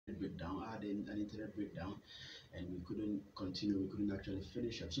had an internet breakdown, and we couldn't continue. We couldn't actually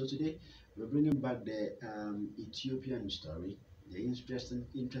finish up. So today we're bringing back the Ethiopian story, the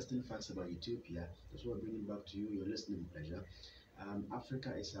interesting facts about Ethiopia. That's what we're bringing back to you. Your listening pleasure.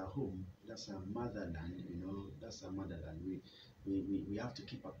 Africa is our home. That's our motherland. That's our motherland. We have to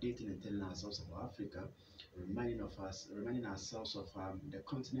keep updating and telling ourselves about Africa, reminding ourselves of the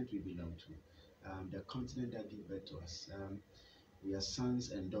continent we belong to, the continent that gave birth to us. We are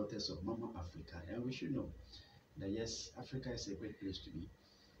sons and daughters of Mama Africa, and we should know that yes, Africa is a great place to be.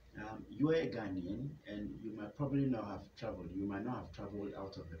 You are a Ghanaian, and you might probably not have traveled. You might not have traveled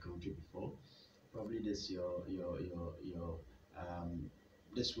out of the country before. Probably this your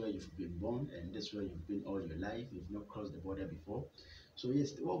this where you've been born, and this where you've been all your life. You've not crossed the border before. So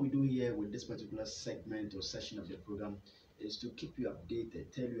yes, what we do here with this particular segment or session of the program is to keep you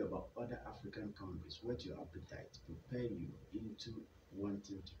updated, tell you about other African countries, whet your appetite, prepare you into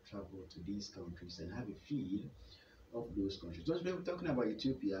wanting to travel to these countries and have a feel of those countries. Just when we're talking about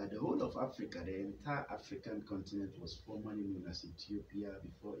Ethiopia, the whole of Africa, the entire African continent was formerly known as Ethiopia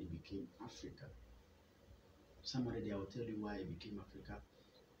before it became Africa. Somebody there will tell you why it became Africa,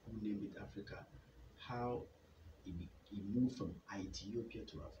 who named it Africa, how it moved from Ethiopia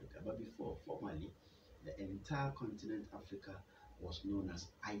to Africa. But before, formerly, the entire continent Africa was known as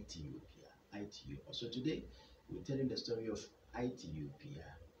Ethiopia. Ethiopia. So today, we're telling the story of Ethiopia.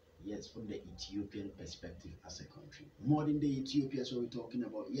 Yes, from the Ethiopian perspective as a country. Modern day Ethiopia is what we're talking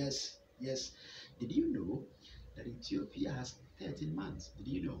about. Yes, yes. Did you know that Ethiopia has 13 months? Did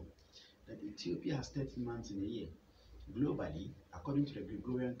you know that Ethiopia has 13 months in a year? Globally, according to the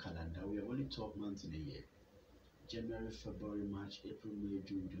Gregorian calendar, we have only 12 months in a year. January, February, March, April, May,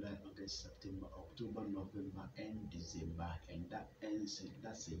 June, July, August, September, October, November, and December. And that ends,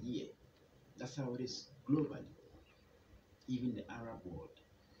 that's a year. That's how it is globally. Even the Arab world.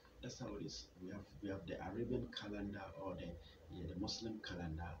 That's how it is. We have the Arabian calendar, or the Muslim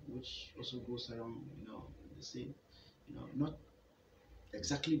calendar, which also goes around, the same, not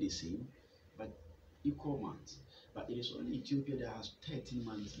exactly the same, but equal months. But it is only Ethiopia that has 13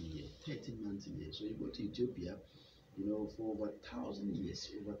 months in a year. 13 months in a year. So you go to Ethiopia, for over 1,000 years,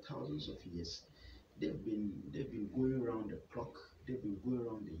 over thousands of years, they've been going around the clock. They've been going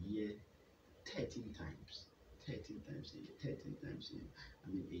around the year 13 times. 13 times a year. 13 times a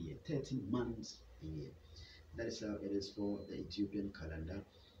year. A year. 13 months a year. That is how it is for the Ethiopian calendar,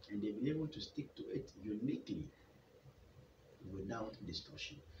 and they've been able to stick to it uniquely without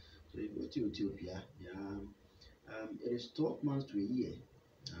distortion. So you go to Ethiopia, it is 12 months to a year.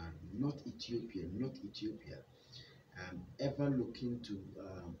 Not Ethiopia, not Ethiopia. Ever looking to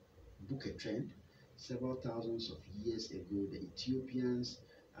book a trend. Several thousands of years ago, the Ethiopians,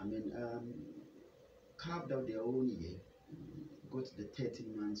 carved out their own year, got the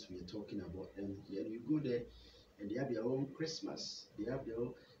 13 months we are talking about, and then you go there and they have their own Christmas. They have their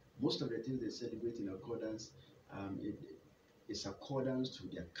own, most of the things they celebrate in accordance, it is accordance to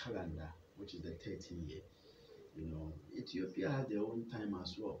their calendar, which is the 13 year. Ethiopia has their own time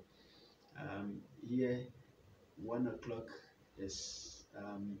as well. Here, 1 o'clock is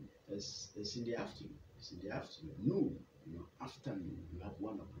in the afternoon. It's in the afternoon, noon. Afternoon. You have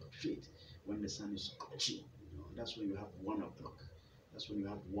 1 o'clock straight when the sun is scorching. That's when you have 1 o'clock. That's when you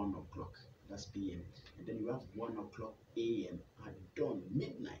have 1 o'clock. That's PM. And then you have 1 o'clock AM at dawn,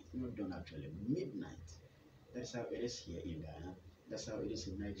 midnight. Not dawn actually, midnight. That's how it is here in Ghana. That's how it is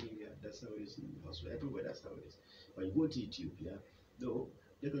in Nigeria. That's how it is in elsewhere. Everywhere, that's how it is. But you go to Ethiopia, though,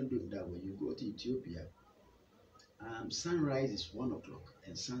 they don't do it that way. You go to Ethiopia, sunrise is 1 o'clock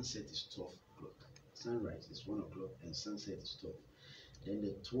and sunset is 12 o'clock. Sunrise is 1 o'clock and sunset is 12. Then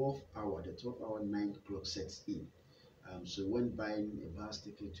the 12-hour 9 o'clock sets in. So when buying a bus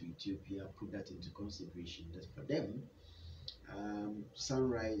ticket to Ethiopia, put that into consideration. That for them,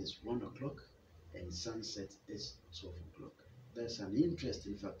 sunrise is 1 o'clock and sunset is 12 o'clock. That's an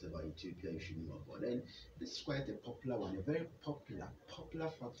interesting fact about Ethiopia you should know about. And this is quite a popular one, a very popular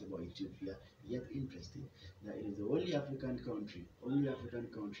fact about Ethiopia, yet interesting, that it is the only African country on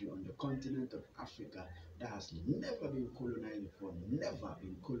the continent of Africa that has never been colonized before,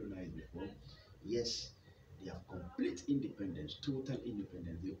 Yes, they have complete independence, total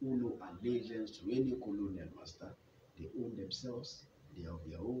independence. They owe no allegiance to any colonial master. They own themselves. They have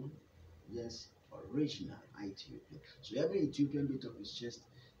their own. Yes, original Ethiopia. So every Ethiopian beat up his chest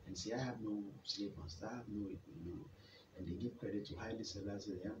and say, I have no slave master, I have no. And they give credit to Haile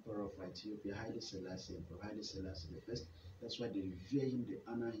Selassie, the emperor of Ethiopia, Haile Selassie, Emperor Haile Selassie the first. That's why they revere him, they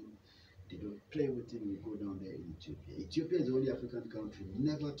honor him. They don't play with him. You go down there in Ethiopia. Ethiopia is the only African country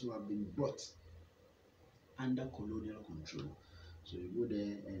never to have been brought under colonial control. So you go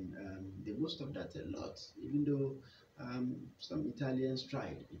there and they boast of that a lot, even though some Italians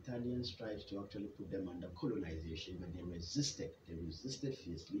tried to actually put them under colonization, but they resisted. They resisted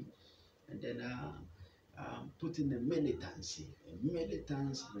fiercely, and then put in a militant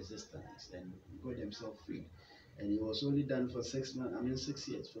resistance, and got themselves free. And it was only done for 6 months. I mean, 6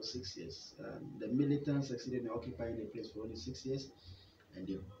 years. For 6 years, the militants succeeded in occupying the place for only 6 years, and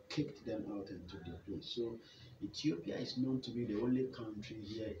they kicked them out and took their place. So Ethiopia is known to be the only country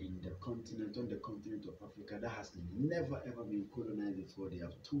here in the continent, on the continent of Africa, that has never ever been colonized before. They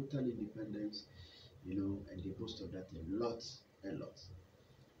have total independence, and they boast of that a lot, a lot.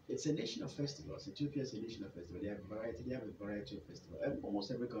 It's a nation of festivals. Ethiopia is a nation of festivals. They have variety. They have a variety of festivals.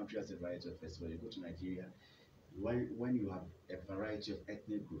 Almost every country has a variety of festivals. You go to Nigeria, when you have a variety of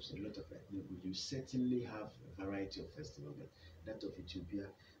ethnic groups, a lot of ethnic groups, you certainly have a variety of festivals. But that of Ethiopia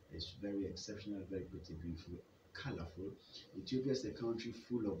is very exceptional, very pretty, beautiful, colorful. Ethiopia is a country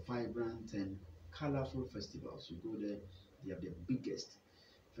full of vibrant and colorful festivals. You go there, they have the biggest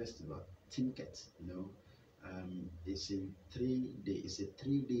festival, Tinket. It's a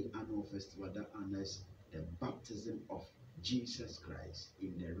 3 day annual festival that honors the baptism of Jesus Christ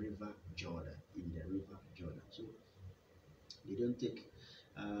in the river Jordan. In the river Jordan. So they don't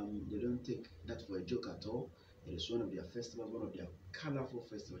take that for a joke at all. It is one of their festivals, one of their colorful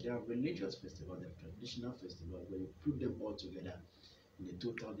festivals. They have religious festivals, they have traditional festivals. When you put them all together, in the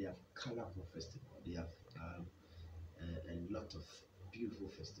total, they have colorful festivals. They have a lot of beautiful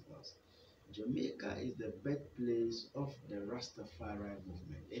festivals. Jamaica is the birthplace of the Rastafari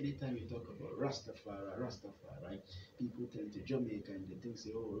movement. Anytime you talk about Rastafari, people tend to Jamaica and they think,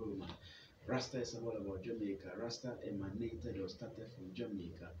 say, oh man, Rasta is all about Jamaica. Rasta emanated or started from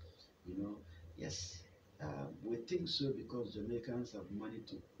Jamaica. You know, yes, we think so because Jamaicans have money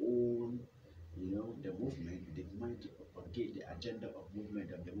to own, the movement. They've money to propagate the agenda of the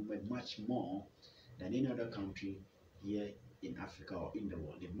movement much more than any other country here in Africa or in the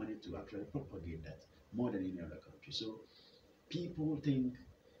world. They've managed to actually propagate that more than any other country. So people think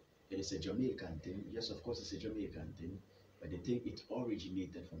it is a Jamaican thing. Yes, of course, it's a Jamaican thing, but they think it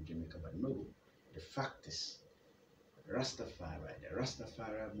originated from Jamaica. But no, the fact is, the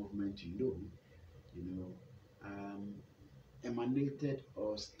Rastafari movement, you know, um, emanated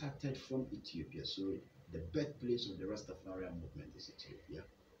or started from Ethiopia. So the birthplace of the Rastafari movement is Ethiopia.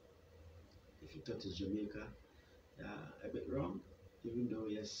 If you thought it's Jamaica, a bit wrong, even though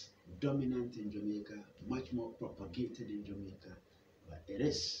yes, dominant in Jamaica, much more propagated in Jamaica, but it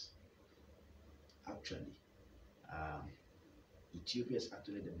is actually um, Ethiopia is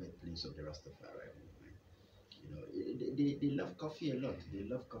actually the birthplace of the Rastafari movement. They love coffee a lot. They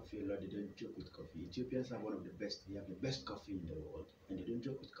love coffee a lot. They don't joke with coffee. Ethiopians are one of the best. They have the best coffee in the world, and they don't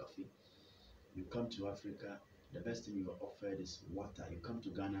joke with coffee. You come to Africa, the best thing you're offered is water. You come to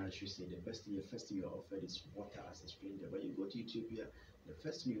Ghana, I should say, the first thing you're offered is water as a stranger. When you go to Ethiopia, the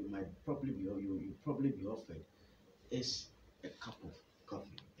first thing you might probably be, you probably be offered is a cup of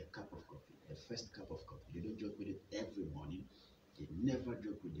coffee. A cup of coffee. The first cup of coffee. They don't joke with it every morning. They never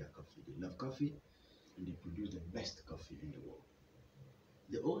joke with their coffee. They love coffee, and they produce the best coffee in the world.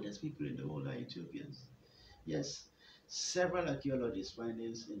 The oldest people in the world are Ethiopians. Yes, several archaeologists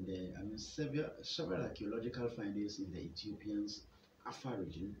findings in the, I mean, several archaeological findings in the Ethiopians Afar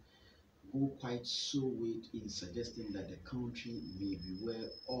region go quite so weight in suggesting that the country may be where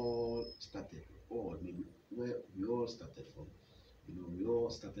all started, or maybe where we all started from. We all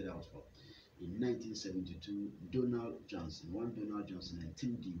started out from. In 1972, Donald Johnson and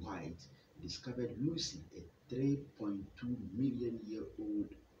Tim D. White discovered Lucy, a 3.2 million year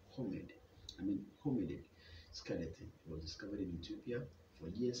old hominid skeleton. It was discovered in Ethiopia. For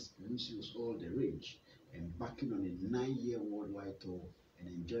years, Lucy was all the rage, embarking on a 9-year worldwide tour and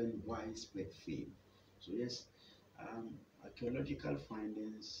enjoying widespread fame. So yes, archaeological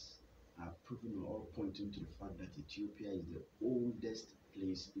findings are proving or all pointing to the fact that Ethiopia is the oldest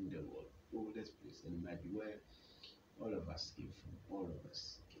place in the world, oldest place, and it might be where all of us came from. All of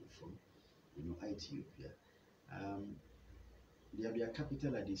us came from, Ethiopia. Um, they have their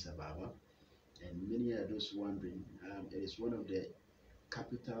capital Addis Ababa, and many are those wondering. It is one of the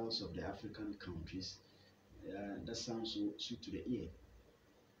capitals of the African countries. That sounds so sweet to the ear.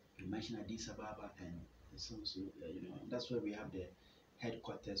 You mention Addis Ababa, and it sounds so, that's where we have the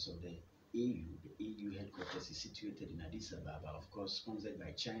headquarters of the AU. The AU headquarters is situated in Addis Ababa, of course, sponsored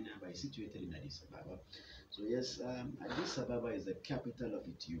by China, but it's situated in Addis Ababa. So, yes, Addis Ababa is the capital of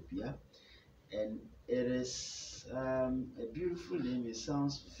Ethiopia, and it is a beautiful name. It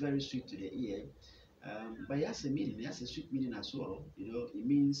sounds very sweet to the ear, but it has a meaning, it has a sweet meaning as well. It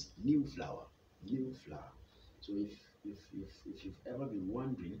means new flower, new flower. So, if if you've ever been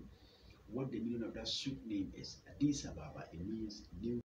wondering what the meaning of that street name is, Addis Ababa, it means new